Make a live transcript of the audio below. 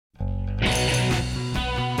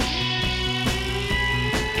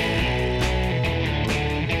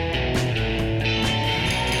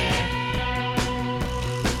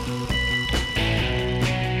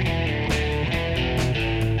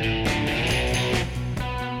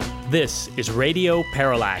This is Radio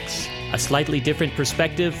Parallax, a slightly different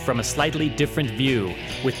perspective from a slightly different view,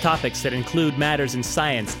 with topics that include matters in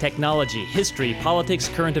science, technology, history, politics,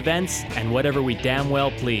 current events, and whatever we damn well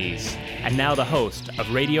please. And now the host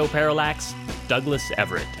of Radio Parallax, Douglas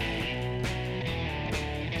Everett.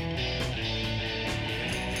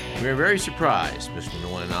 We're very surprised, Mr.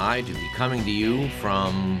 Nolan and I, to be coming to you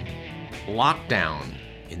from lockdown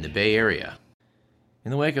in the Bay Area. In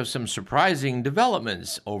the wake of some surprising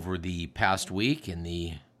developments over the past week in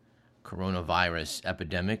the coronavirus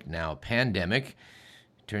epidemic, now pandemic,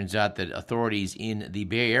 it turns out that authorities in the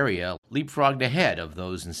Bay Area leapfrogged ahead of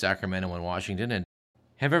those in Sacramento and Washington and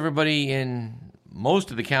have everybody in most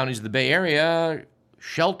of the counties of the Bay Area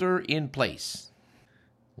shelter in place.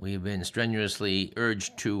 We have been strenuously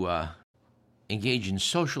urged to engage in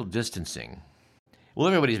social distancing. Well,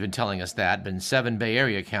 everybody's been telling us that, but in 7 Bay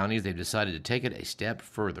Area counties, they've decided to take it a step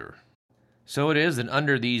further. So it is that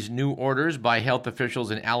under these new orders by health officials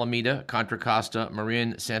in Alameda, Contra Costa,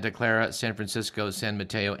 Marin, Santa Clara, San Francisco, San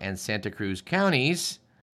Mateo, and Santa Cruz counties,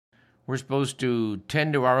 we're supposed to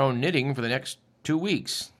tend to our own knitting for the next 2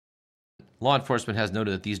 weeks. Law enforcement has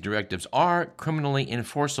noted that these directives are criminally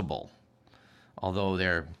enforceable, although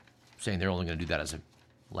they're saying they're only going to do that as a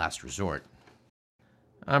last resort.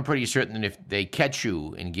 I'm pretty certain that if they catch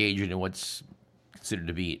you engaging in what's considered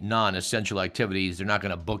to be non-essential activities, they're not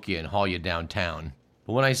going to book you and haul you downtown.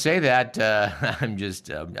 But when I say that, I'm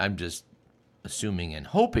just assuming and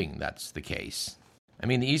hoping that's the case. I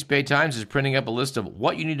mean, the East Bay Times is printing up a list of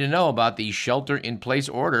what you need to know about the shelter-in-place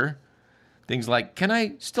order. Things like, can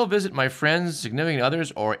I still visit my friends, significant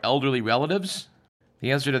others, or elderly relatives?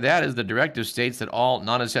 The answer to that is the directive states that all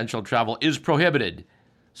non-essential travel is prohibited.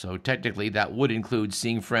 So technically, that would include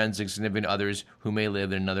seeing friends and significant others who may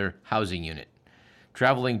live in another housing unit.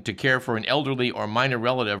 Traveling to care for an elderly or minor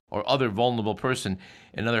relative or other vulnerable person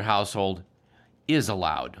in another household is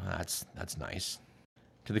allowed. That's nice.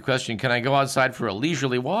 To the question, can I go outside for a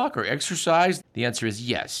leisurely walk or exercise? The answer is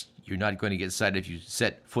yes. You're not going to get excited if you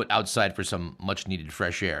set foot outside for some much-needed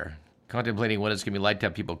fresh air. Contemplating what it's going to be like to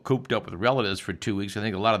have people cooped up with relatives for 2 weeks, I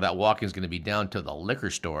think a lot of that walking is going to be down to the liquor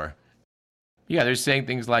store. Yeah, they're saying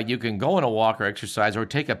things like you can go on a walk or exercise or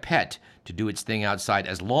take a pet to do its thing outside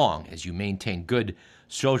as long as you maintain good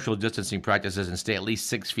social distancing practices and stay at least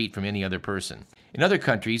 6 feet from any other person. In other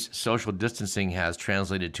countries, social distancing has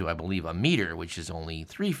translated to, I believe, a meter, which is only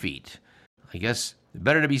 3 feet. I guess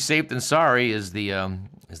better to be safe than sorry is the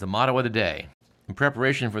motto of the day. In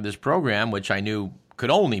preparation for this program, which I knew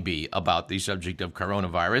could only be about the subject of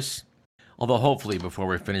coronavirus, although hopefully before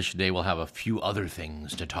we're finished today we'll have a few other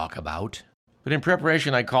things to talk about. But in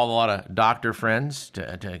preparation, I called a lot of doctor friends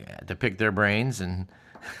to pick their brains, and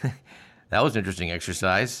that was an interesting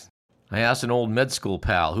exercise. I asked an old med school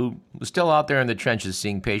pal who was still out there in the trenches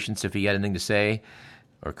seeing patients if he had anything to say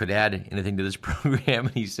or could add anything to this program,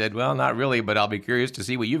 and he said, well, not really, but I'll be curious to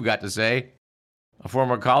see what you've got to say. A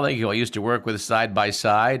former colleague who I used to work with side by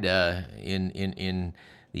side in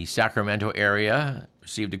the Sacramento area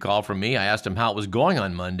received a call from me. I asked him how it was going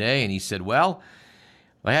on Monday, and he said, well,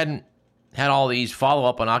 I hadn't had all these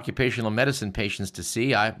follow-up on occupational medicine patients to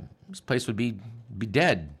see, this place would be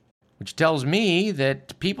dead. Which tells me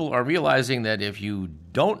that people are realizing that if you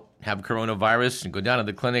don't have coronavirus and go down to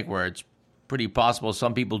the clinic where it's pretty possible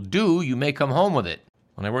some people do, you may come home with it.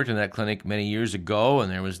 When I worked in that clinic many years ago and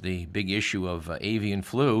there was the big issue of avian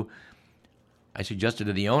flu, I suggested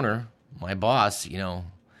to the owner, my boss, if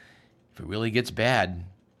it really gets bad,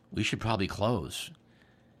 we should probably close.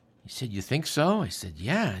 He said, you think so? I said,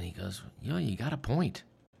 yeah. And he goes, you got a point.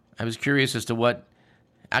 I was curious as to what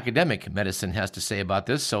academic medicine has to say about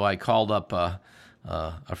this, so I called up a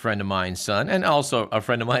friend of mine's son, and also a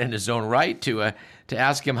friend of mine in his own right, to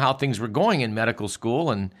ask him how things were going in medical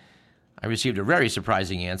school, and I received a very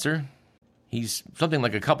surprising answer. He's something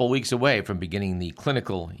like a couple weeks away from beginning the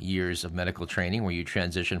clinical years of medical training, where you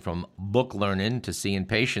transition from book learning to seeing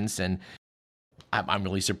patients, and I'm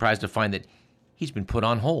really surprised to find that he's been put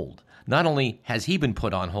on hold. Not only has he been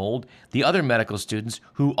put on hold, the other medical students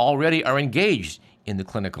who already are engaged in the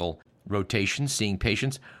clinical rotation, seeing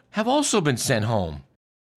patients, have also been sent home.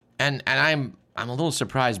 And I'm a little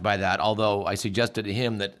surprised by that, although I suggested to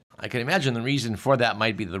him that I can imagine the reason for that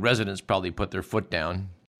might be the residents probably put their foot down.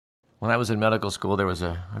 When I was in medical school, there was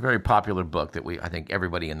a very popular book that I think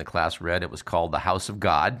everybody in the class read. It was called The House of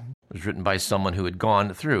God. It was written by someone who had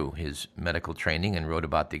gone through his medical training and wrote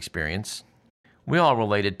about the experience. We all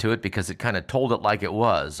related to it because it kind of told it like it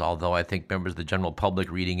was, although I think members of the general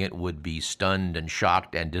public reading it would be stunned and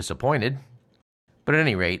shocked and disappointed. But at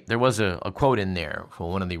any rate, there was a quote in there from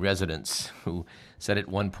one of the residents who said at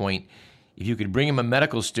one point, if you could bring him a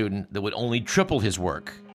medical student that would only triple his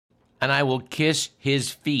work. And I will kiss his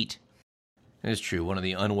feet. And it's true, one of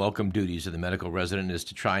the unwelcome duties of the medical resident is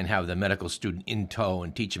to try and have the medical student in tow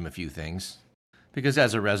and teach him a few things. Because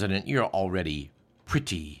as a resident, you're already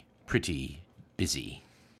pretty busy.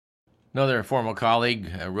 Another former colleague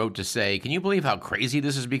wrote to say, "Can you believe how crazy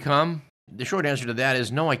this has become?" The short answer to that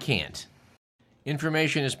is no, I can't.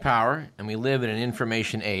 Information is power, and we live in an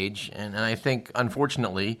information age, and I think,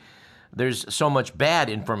 unfortunately, there's so much bad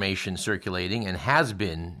information circulating and has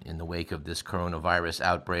been in the wake of this coronavirus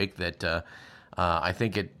outbreak that I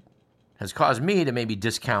think it has caused me to maybe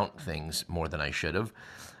discount things more than I should have.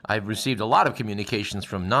 I've received a lot of communications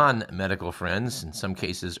from non-medical friends, in some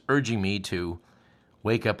cases urging me to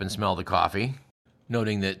wake up and smell the coffee,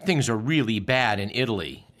 noting that things are really bad in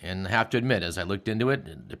Italy. And I have to admit, as I looked into it,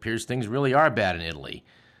 it appears things really are bad in Italy.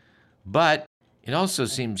 But it also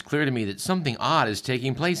seems clear to me that something odd is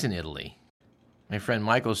taking place in Italy. My friend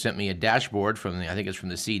Michael sent me a dashboard from I think it's from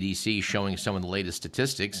the CDC, showing some of the latest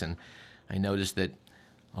statistics, and I noticed that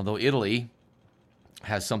although Italy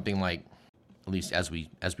has something like, at least as we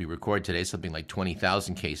record today, something like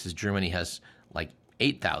 20,000 cases, Germany has like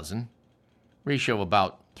 8,000, ratio of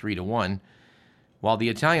about 3 to 1. While the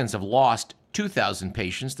Italians have lost 2,000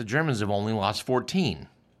 patients, the Germans have only lost 14.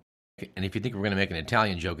 And if you think we're going to make an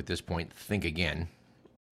Italian joke at this point, think again.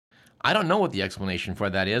 I don't know what the explanation for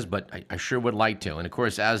that is, but I sure would like to. And of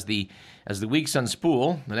course, as the weeks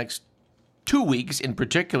unspool, the next 2 weeks in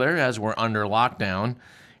particular, as we're under lockdown,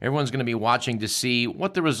 everyone's going to be watching to see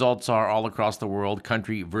what the results are all across the world,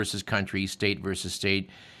 country versus country, state versus state,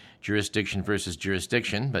 jurisdiction versus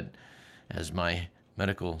jurisdiction. But as my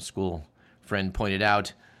medical school friend pointed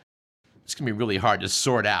out, it's going to be really hard to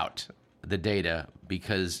sort out the data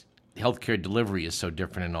because healthcare delivery is so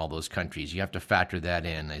different in all those countries. You have to factor that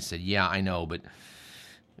in. I said, yeah, I know, but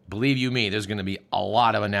believe you me, there's going to be a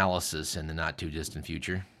lot of analysis in the not-too-distant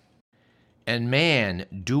future. And man,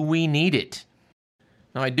 do we need it.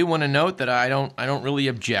 Now, I do want to note that I don't really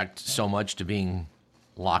object so much to being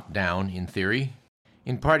locked down in theory,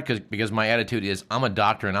 in part because my attitude is I'm a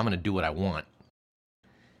doctor and I'm going to do what I want.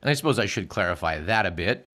 And I suppose I should clarify that a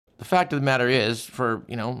bit. The fact of the matter is, for,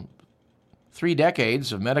 3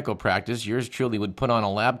 decades of medical practice, yours truly would put on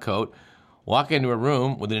a lab coat, walk into a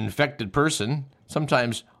room with an infected person,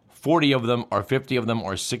 sometimes 40 of them or 50 of them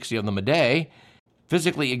or 60 of them a day,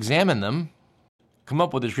 physically examine them, come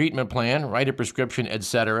up with a treatment plan, write a prescription,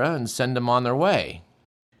 etc., and send them on their way.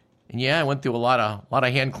 And yeah, I went through a lot of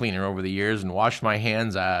hand cleaner over the years and washed my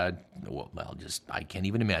hands. I can't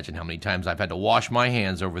even imagine how many times I've had to wash my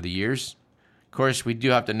hands over the years. Of course, we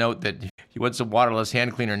do have to note that if you want some waterless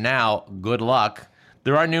hand cleaner now, good luck.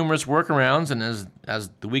 There are numerous workarounds, and as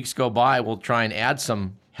the weeks go by, we'll try and add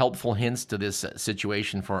some helpful hints to this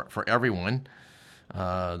situation for everyone.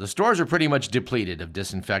 The stores are pretty much depleted of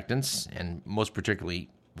disinfectants, and most particularly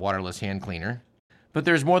waterless hand cleaner. But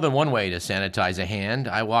there's more than one way to sanitize a hand.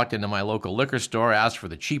 I walked into my local liquor store, asked for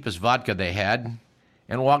the cheapest vodka they had,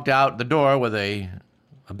 and walked out the door with a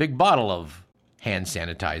big bottle of hand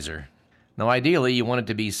sanitizer. Now, ideally, you want it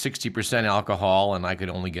to be 60% alcohol, and I could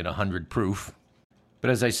only get 100 proof. But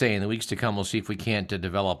as I say, in the weeks to come, we'll see if we can't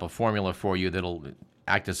develop a formula for you that'll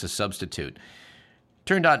act as a substitute.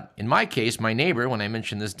 Turned out, in my case, my neighbor, when I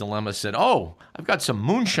mentioned this dilemma, said, "Oh, I've got some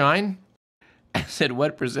moonshine." I said,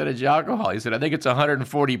 "What percentage alcohol?" He said, "I think it's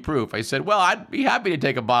 140 proof." I said, "Well, I'd be happy to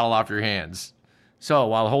take a bottle off your hands." So,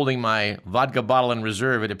 while holding my vodka bottle in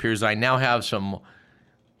reserve, it appears I now have some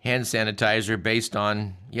hand sanitizer based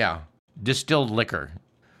on, distilled liquor.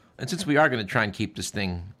 And since we are going to try and keep this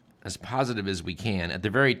thing as positive as we can, at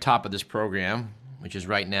the very top of this program, which is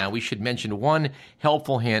right now, we should mention one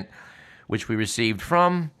helpful hint which we received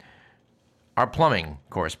from our plumbing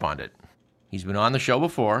correspondent. He's been on the show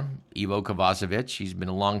before, Ivo Kovacevic. He's been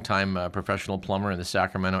a long-time professional plumber in the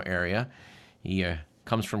Sacramento area. He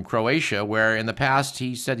comes from Croatia, where in the past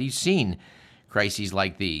he said he's seen crises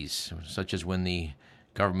like these, such as when the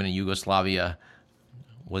government in Yugoslavia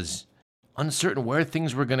was uncertain where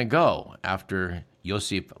things were going to go after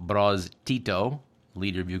Josip Broz Tito,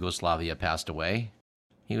 leader of Yugoslavia, passed away.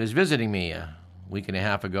 He was visiting me a week and a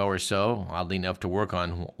half ago or so, oddly enough, to work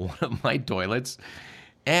on one of my toilets.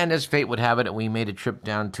 And as fate would have it, we made a trip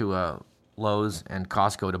down to Lowe's and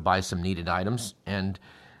Costco to buy some needed items. And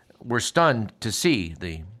we're stunned to see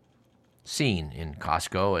the scene in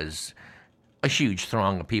Costco as a huge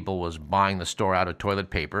throng of people was buying the store out of toilet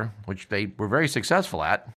paper, which they were very successful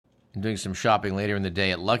at. And doing some shopping later in the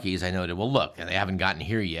day at Lucky's, I noted, well, look, they haven't gotten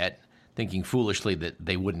here yet, thinking foolishly that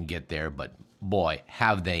they wouldn't get there, but boy,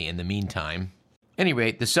 have they in the meantime. any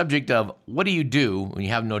rate, the subject of what do you do when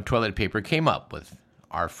you have no toilet paper came up with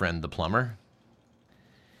our friend the plumber.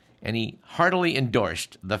 And he heartily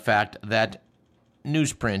endorsed the fact that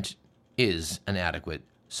newsprint is an adequate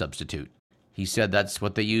substitute. He said that's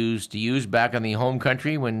what they used to use back in the home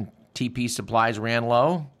country when TP supplies ran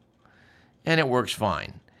low, and it works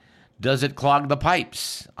fine. Does it clog the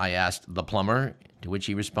pipes? I asked the plumber, to which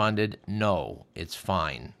he responded, no, it's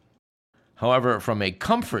fine. However, from a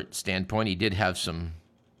comfort standpoint, he did have some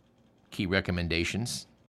key recommendations.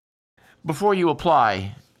 Before you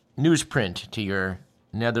apply newsprint to your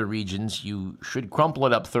nether regions, you should crumple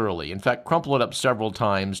it up thoroughly. In fact, crumple it up several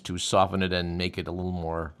times to soften it and make it a little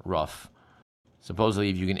more rough. Supposedly,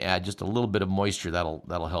 if you can add just a little bit of moisture,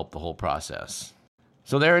 that'll help the whole process.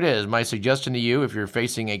 So there it is. My suggestion to you, if you're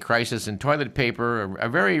facing a crisis in toilet paper, a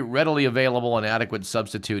very readily available and adequate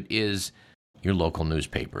substitute is your local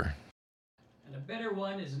newspaper. And a better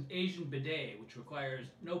one is an Asian bidet, which requires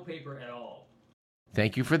no paper at all.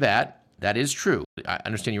 Thank you for that. That is true. I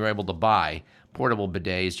understand you're able to buy portable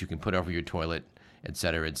bidets you can put over your toilet,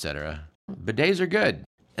 etc., etc. Bidets are good.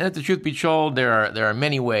 And if the truth be told, there are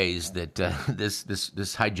many ways that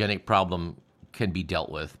this hygienic problem can be dealt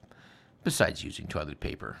with, besides using toilet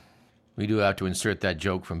paper. We do have to insert that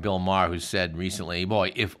joke from Bill Maher, who said recently,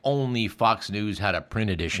 boy, if only Fox News had a print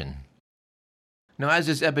edition. Now, as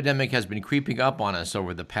this epidemic has been creeping up on us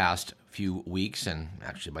over the past few weeks, and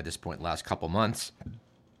actually by this point, last couple months,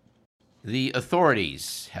 the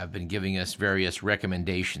authorities have been giving us various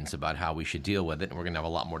recommendations about how we should deal with it, and we're going to have a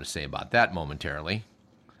lot more to say about that momentarily.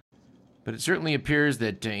 But it certainly appears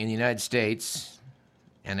that in the United States,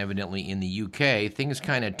 and evidently in the UK, things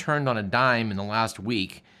kind of turned on a dime in the last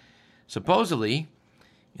week. Supposedly,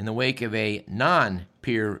 in the wake of a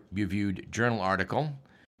non-peer-reviewed journal article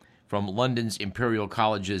from London's Imperial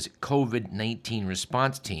College's COVID-19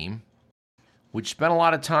 response team, which spent a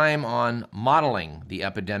lot of time on modeling the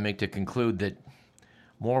epidemic to conclude that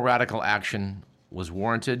more radical action was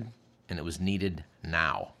warranted and it was needed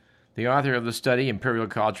now. The author of the study, Imperial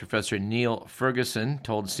College professor Neil Ferguson,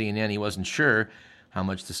 told CNN he wasn't sure how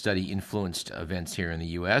much the study influenced events here in the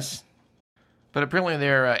U.S. But apparently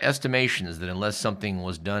there are estimations that unless something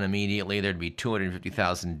was done immediately, there'd be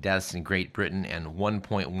 250,000 deaths in Great Britain and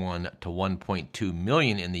 1.1 to 1.2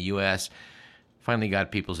 million in the U.S. Finally got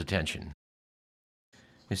people's attention.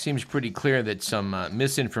 It seems pretty clear that some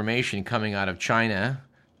misinformation coming out of China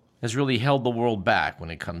has really held the world back when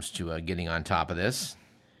it comes to getting on top of this.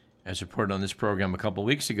 As reported on this program a couple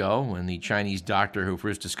weeks ago, when the Chinese doctor who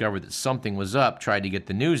first discovered that something was up tried to get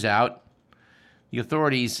the news out, the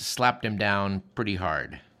authorities slapped him down pretty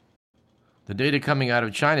hard. The data coming out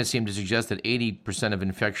of China seemed to suggest that 80% of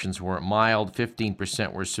infections were mild,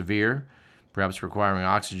 15% were severe, perhaps requiring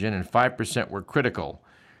oxygen, and 5% were critical,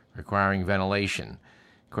 requiring ventilation.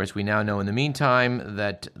 Of course, we now know in the meantime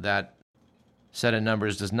that that set of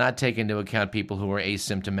numbers does not take into account people who are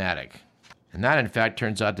asymptomatic. And that, in fact,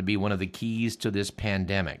 turns out to be one of the keys to this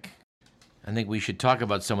pandemic. I think we should talk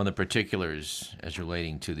about some of the particulars as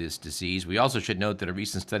relating to this disease. We also should note that a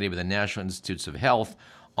recent study by the National Institutes of Health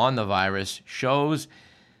on the virus shows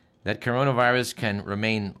that coronavirus can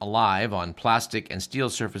remain alive on plastic and steel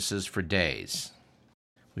surfaces for days.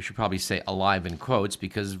 We should probably say alive in quotes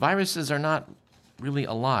because viruses are not really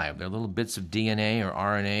alive. They're little bits of DNA or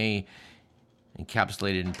RNA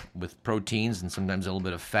encapsulated with proteins and sometimes a little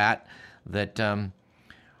bit of fat that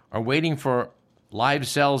are waiting for live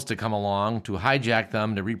cells to come along to hijack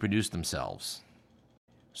them to reproduce themselves.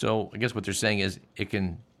 So I guess what they're saying is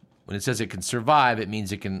when it says it can survive, it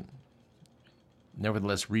means it can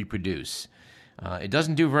nevertheless reproduce. It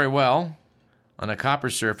doesn't do very well on a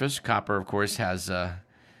copper surface. Copper, of course, has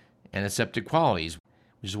antiseptic qualities,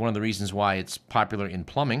 which is one of the reasons why it's popular in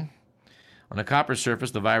plumbing. On a copper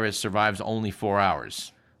surface, the virus survives only 4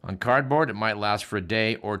 hours. On cardboard, it might last for a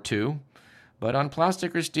day or two, but on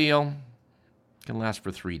plastic or steel, it can last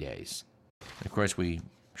for 3 days. Of course, we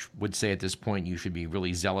would say at this point you should be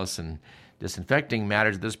really zealous in disinfecting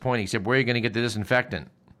matters at this point, except where are you going to get the disinfectant?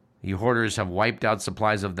 The hoarders have wiped out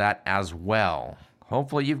supplies of that as well.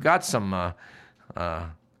 Hopefully you've got some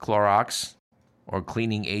Clorox or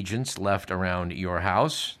cleaning agents left around your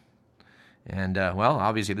house. And,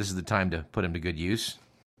 obviously this is the time to put them to good use.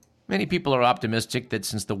 Many people are optimistic that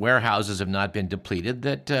since the warehouses have not been depleted,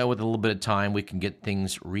 that with a little bit of time we can get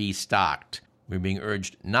things restocked. We're being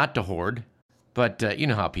urged not to hoard, but you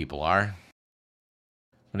know how people are.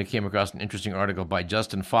 When I came across an interesting article by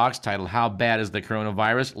Justin Fox titled, "How Bad is the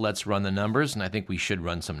Coronavirus? Let's Run the Numbers," and I think we should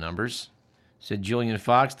run some numbers. Said Julian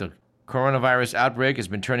Fox, "The coronavirus outbreak has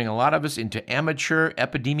been turning a lot of us into amateur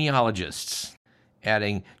epidemiologists.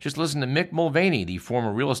 adding, just listen to Mick Mulvaney, the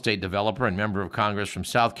former real estate developer and member of Congress from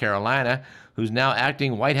South Carolina, who's now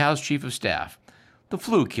acting White House Chief of Staff. The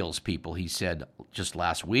flu kills people, he said just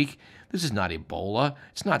last week. This is not Ebola.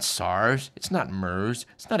 It's not SARS. It's not MERS.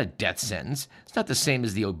 It's not a death sentence. It's not the same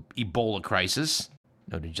as the Ebola crisis.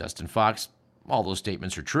 Noted Justin Fox. All those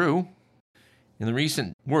statements are true. In the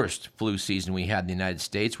recent worst flu season we had in the United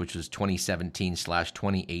States, which was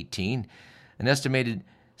 2017/2018, an estimated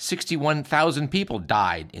 61,000 people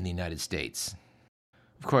died in the United States.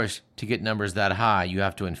 Of course, to get numbers that high, you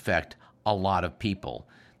have to infect a lot of people.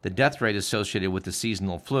 The death rate associated with the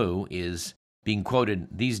seasonal flu is being quoted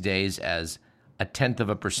these days as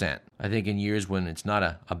 0.1%. I think in years when it's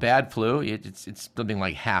not a bad flu, it's something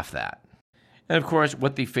like half that. And of course,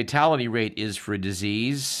 what the fatality rate is for a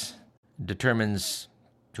disease determines,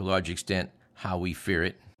 to a large extent, how we fear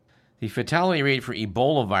it. The fatality rate for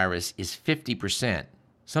Ebola virus is 50%.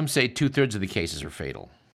 Some say 2/3 of the cases are fatal,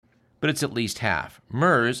 but it's at least half.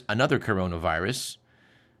 MERS, another coronavirus,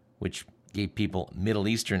 which gave people Middle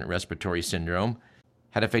Eastern respiratory syndrome,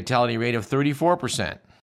 had a fatality rate of 34%.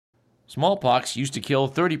 Smallpox used to kill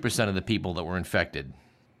 30% of the people that were infected.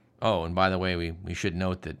 Oh, and by the way, we should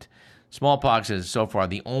note that smallpox is so far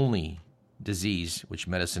the only disease which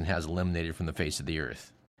medicine has eliminated from the face of the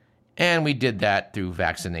earth. And we did that through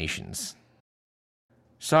vaccinations.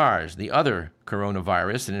 SARS, the other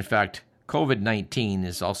coronavirus, and in fact, COVID-19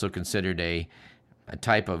 is also considered a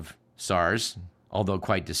type of SARS, although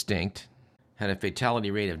quite distinct, had a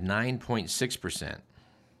fatality rate of 9.6%.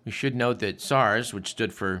 We should note that SARS, which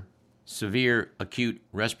stood for Severe Acute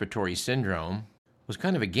Respiratory Syndrome, was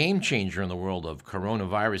kind of a game changer in the world of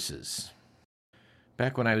coronaviruses.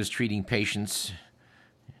 Back when I was treating patients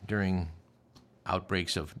during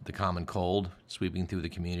outbreaks of the common cold sweeping through the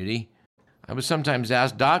community, I was sometimes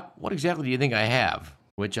asked, "Doc, what exactly do you think I have?"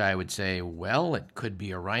 Which I would say, well, it could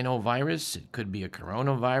be a rhinovirus, it could be a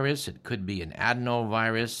coronavirus, it could be an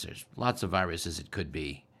adenovirus. There's lots of viruses it could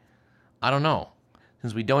be. I don't know.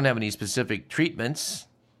 Since we don't have any specific treatments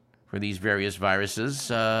for these various viruses,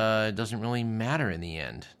 it doesn't really matter in the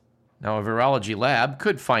end. Now, a virology lab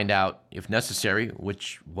could find out, if necessary,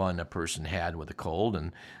 which one a person had with a cold,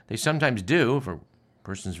 and they sometimes do if a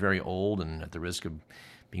person's very old and at the risk of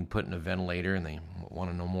being put in a ventilator and they want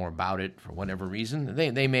to know more about it for whatever reason.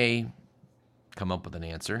 They may come up with an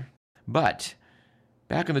answer. But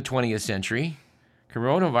back in the 20th century,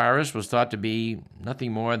 coronavirus was thought to be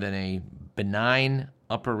nothing more than a benign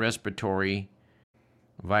upper respiratory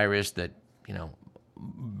virus that,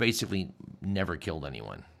 basically never killed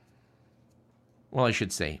anyone. Well, I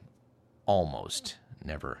should say almost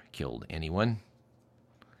never killed anyone.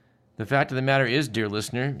 The fact of the matter is, dear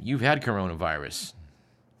listener, you've had coronavirus.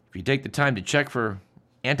 If you take the time to check for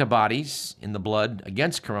antibodies in the blood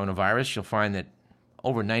against coronavirus, you'll find that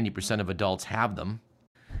over 90% of adults have them,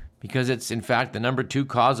 because it's, in fact, the number 2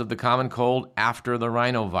 cause of the common cold after the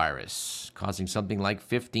rhinovirus, causing something like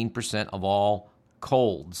 15% of all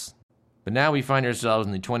colds. But now we find ourselves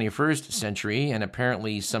in the 21st century, and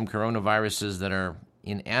apparently some coronaviruses that are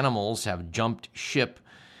in animals have jumped ship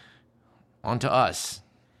onto us.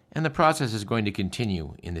 And the process is going to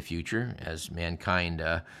continue in the future as mankind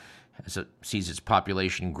sees its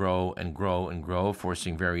population grow and grow and grow,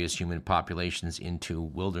 forcing various human populations into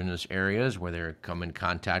wilderness areas where they come in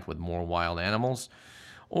contact with more wild animals.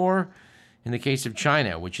 Or in the case of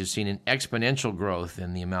China, which has seen an exponential growth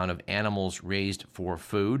in the amount of animals raised for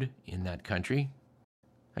food in that country.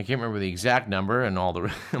 I can't remember the exact number and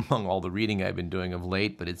among all the reading I've been doing of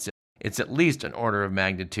late, but it's at least an order of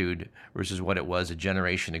magnitude versus what it was a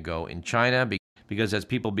generation ago in China, because as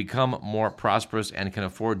people become more prosperous and can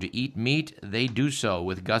afford to eat meat, they do so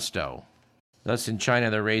with gusto. Thus, in China,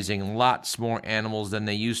 they're raising lots more animals than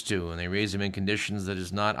they used to, and they raise them in conditions that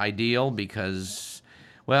is not ideal because,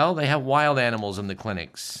 well, they have wild animals in the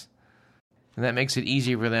clinics. And that makes it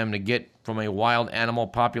easy for them to get from a wild animal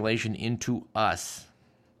population into us.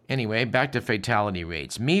 Anyway, back to fatality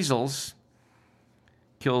rates. Measles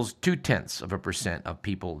kills 0.2% of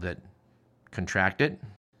people that contract it,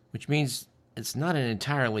 which means it's not an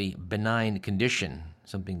entirely benign condition.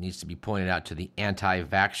 Something needs to be pointed out to the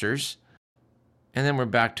anti-vaxxers. And then we're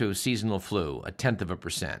back to seasonal flu,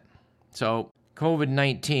 0.1%. So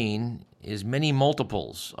COVID-19 is many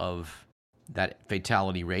multiples of that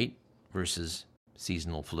fatality rate versus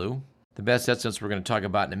seasonal flu. The best estimates we're going to talk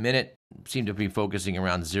about in a minute seem to be focusing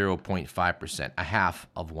around 0.5%,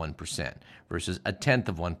 0.5%, versus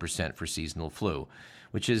 0.1% for seasonal flu,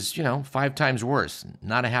 which is, 5 times worse.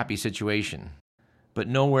 Not a happy situation, but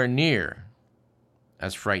nowhere near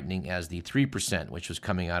as frightening as the 3%, which was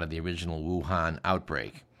coming out of the original Wuhan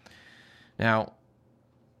outbreak. Now,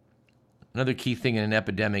 Another key thing in an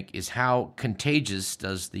epidemic is how contagious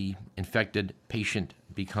does the infected patient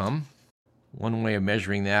become. One way of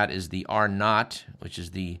measuring that is the R0, which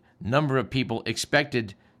is the number of people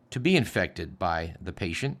expected to be infected by the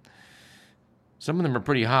patient. Some of them are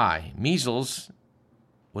pretty high. Measles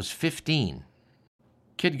was 15.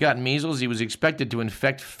 Kid got measles, he was expected to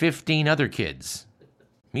infect 15 other kids.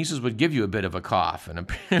 Measles would give you a bit of a cough, and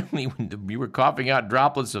apparently when you were coughing out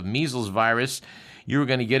droplets of measles virus, you were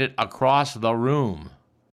going to get it across the room.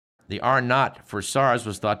 The R0 for SARS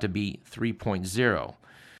was thought to be 3.0.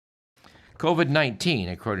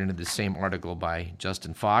 COVID-19, according to the same article by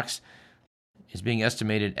Justin Fox, is being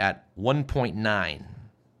estimated at 1.9. In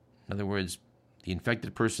other words, the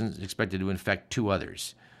infected person is expected to infect 2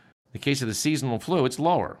 others. In the case of the seasonal flu, it's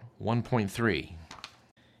lower, 1.3.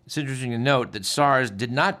 It's interesting to note that SARS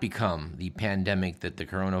did not become the pandemic that the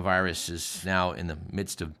coronavirus is now in the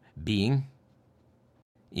midst of being,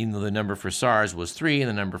 even though the number for SARS was 3 and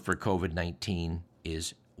the number for COVID-19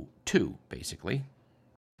 is 2, basically.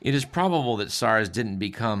 It is probable that SARS didn't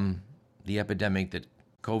become the epidemic that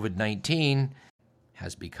COVID-19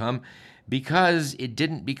 has become because it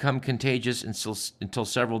didn't become contagious until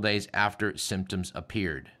several days after symptoms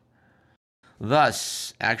appeared.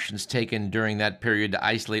 Thus, actions taken during that period to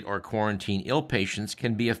isolate or quarantine ill patients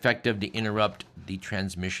can be effective to interrupt the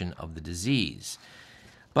transmission of the disease.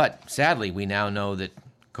 But sadly, we now know that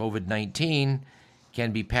COVID-19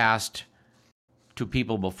 can be passed to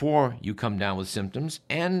people before you come down with symptoms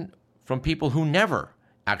and from people who never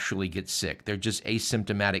actually get sick. They're just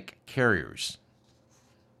asymptomatic carriers.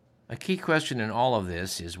 A key question in all of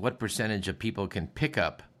this is what percentage of people can pick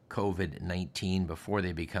up COVID-19 before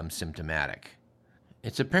they become symptomatic.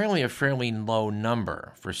 It's apparently a fairly low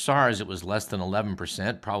number. For SARS, it was less than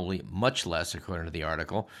 11%, probably much less according to the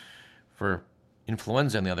article. For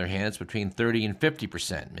influenza, on the other hand, it's between 30 and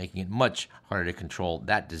 50%, making it much harder to control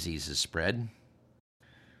that disease's spread.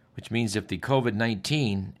 Which means if the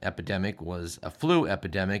COVID-19 epidemic was a flu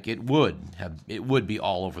epidemic, it would be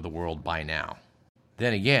all over the world by now.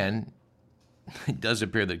 Then again, it does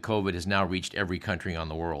appear that COVID has now reached every country on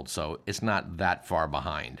the world, so it's not that far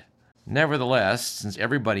behind. Nevertheless, since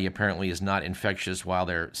everybody apparently is not infectious while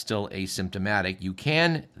they're still asymptomatic, you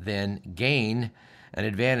can then gain an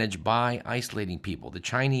advantage by isolating people. The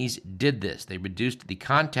Chinese did this. They reduced the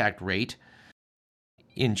contact rate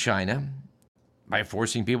in China by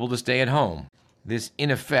forcing people to stay at home. This, in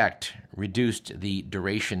effect, reduced the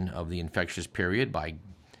duration of the infectious period by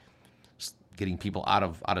getting people out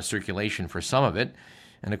of circulation for some of it,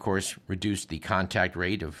 and of course, reduced the contact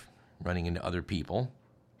rate of running into other people.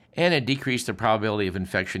 And it decreased the probability of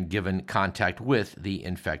infection given contact with the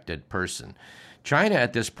infected person. China,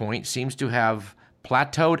 at this point, seems to have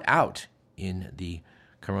plateaued out in the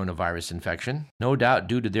coronavirus infection, no doubt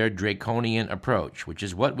due to their draconian approach, which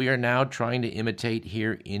is what we are now trying to imitate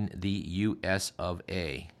here in the U.S. of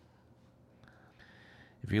A.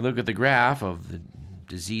 If you look at the graph of the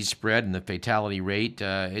disease spread and the fatality rate,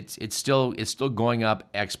 it's still going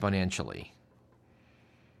up exponentially.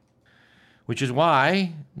 Which is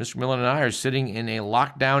why Mr. Millen and I are sitting in a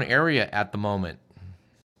lockdown area at the moment.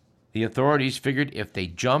 The authorities figured if they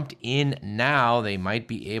jumped in now, they might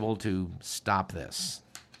be able to stop this.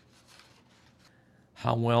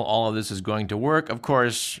 How well all of this is going to work, of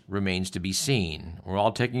course, remains to be seen. We're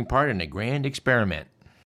all taking part in a grand experiment.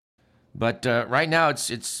 But right now,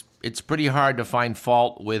 it's pretty hard to find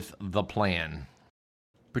fault with the plan,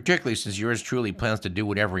 particularly since yours truly plans to do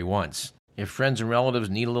whatever he wants. If friends and relatives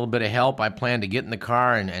need a little bit of help, I plan to get in the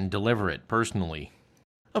car and deliver it personally.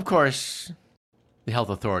 Of course, the health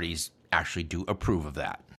authorities actually do approve of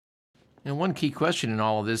that. And one key question in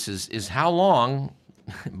all of this is how long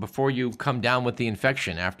before you come down with the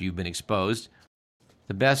infection after you've been exposed.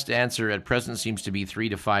 The best answer at present seems to be 3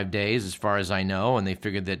 to 5 days, as far as I know, and they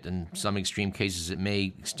figured that in some extreme cases it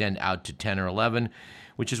may extend out to 10 or 11,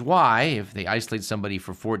 which is why, if they isolate somebody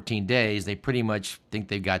for 14 days, they pretty much think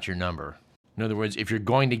they've got your number. In other words, if you're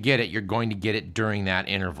going to get it, you're going to get it during that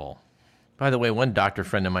interval. By the way, one doctor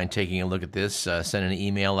friend of mine taking a look at this sent an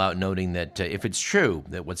email out noting that if it's true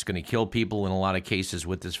that what's going to kill people in a lot of cases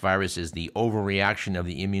with this virus is the overreaction of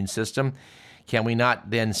the immune system, can we not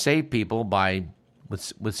then save people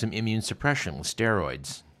with some immune suppression, with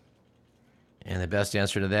steroids? And the best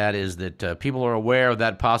answer to that is that people are aware of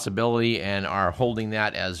that possibility and are holding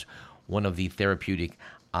that as one of the therapeutic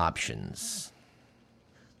options.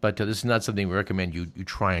 But this is not something we recommend you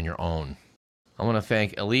try on your own. I want to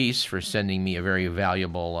thank Elise for sending me a very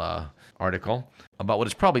valuable article about what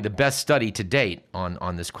is probably the best study to date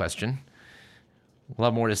on this question. We'll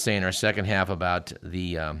have more to say in our second half about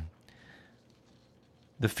the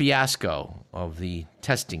the fiasco of the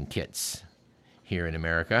testing kits here in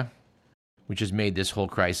America, which has made this whole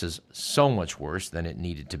crisis so much worse than it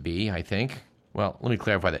needed to be, I think. Well, let me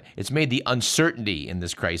clarify that. It's made the uncertainty in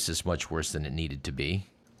this crisis much worse than it needed to be.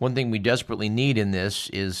 One thing we desperately need in this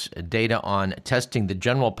is data on testing the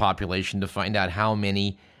general population to find out how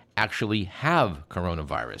many actually have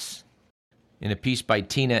coronavirus. In a piece by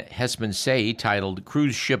Tina Hessman-Say titled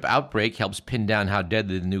 "Cruise Ship Outbreak Helps Pin Down How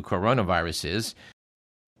Deadly the New Coronavirus Is,"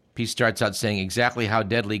 the piece starts out saying exactly how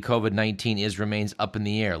deadly COVID-19 is remains up in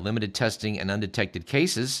the air. Limited testing and undetected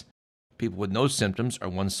cases, people with no symptoms or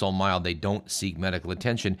one so mild they don't seek medical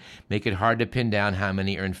attention, make it hard to pin down how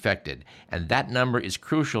many are infected. And that number is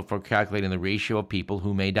crucial for calculating the ratio of people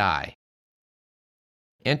who may die.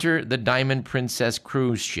 Enter the Diamond Princess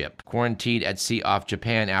cruise ship, quarantined at sea off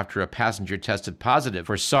Japan after a passenger tested positive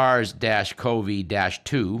for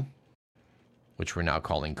SARS-CoV-2, which we're now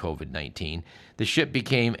calling COVID-19. The ship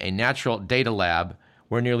became a natural data lab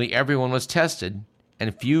where nearly everyone was tested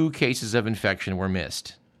and few cases of infection were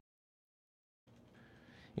missed.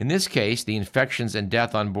 In this case, the infections and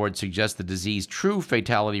death on board suggest the disease true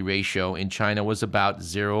fatality ratio in China was about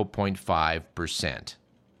 0.5%,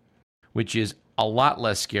 which is a lot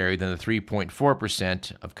less scary than the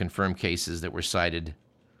 3.4% of confirmed cases that were cited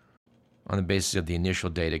on the basis of the initial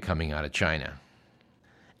data coming out of China.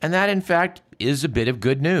 And that, in fact, is a bit of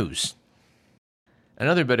good news.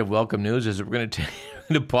 Another bit of welcome news is that we're going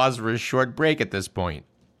to pause for a short break at this point.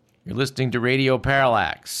 You're listening to Radio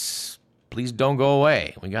Parallax. Please don't go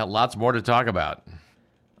away. We got lots more to talk about.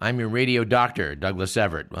 I'm your radio doctor, Douglas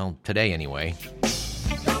Everett. Well, today anyway.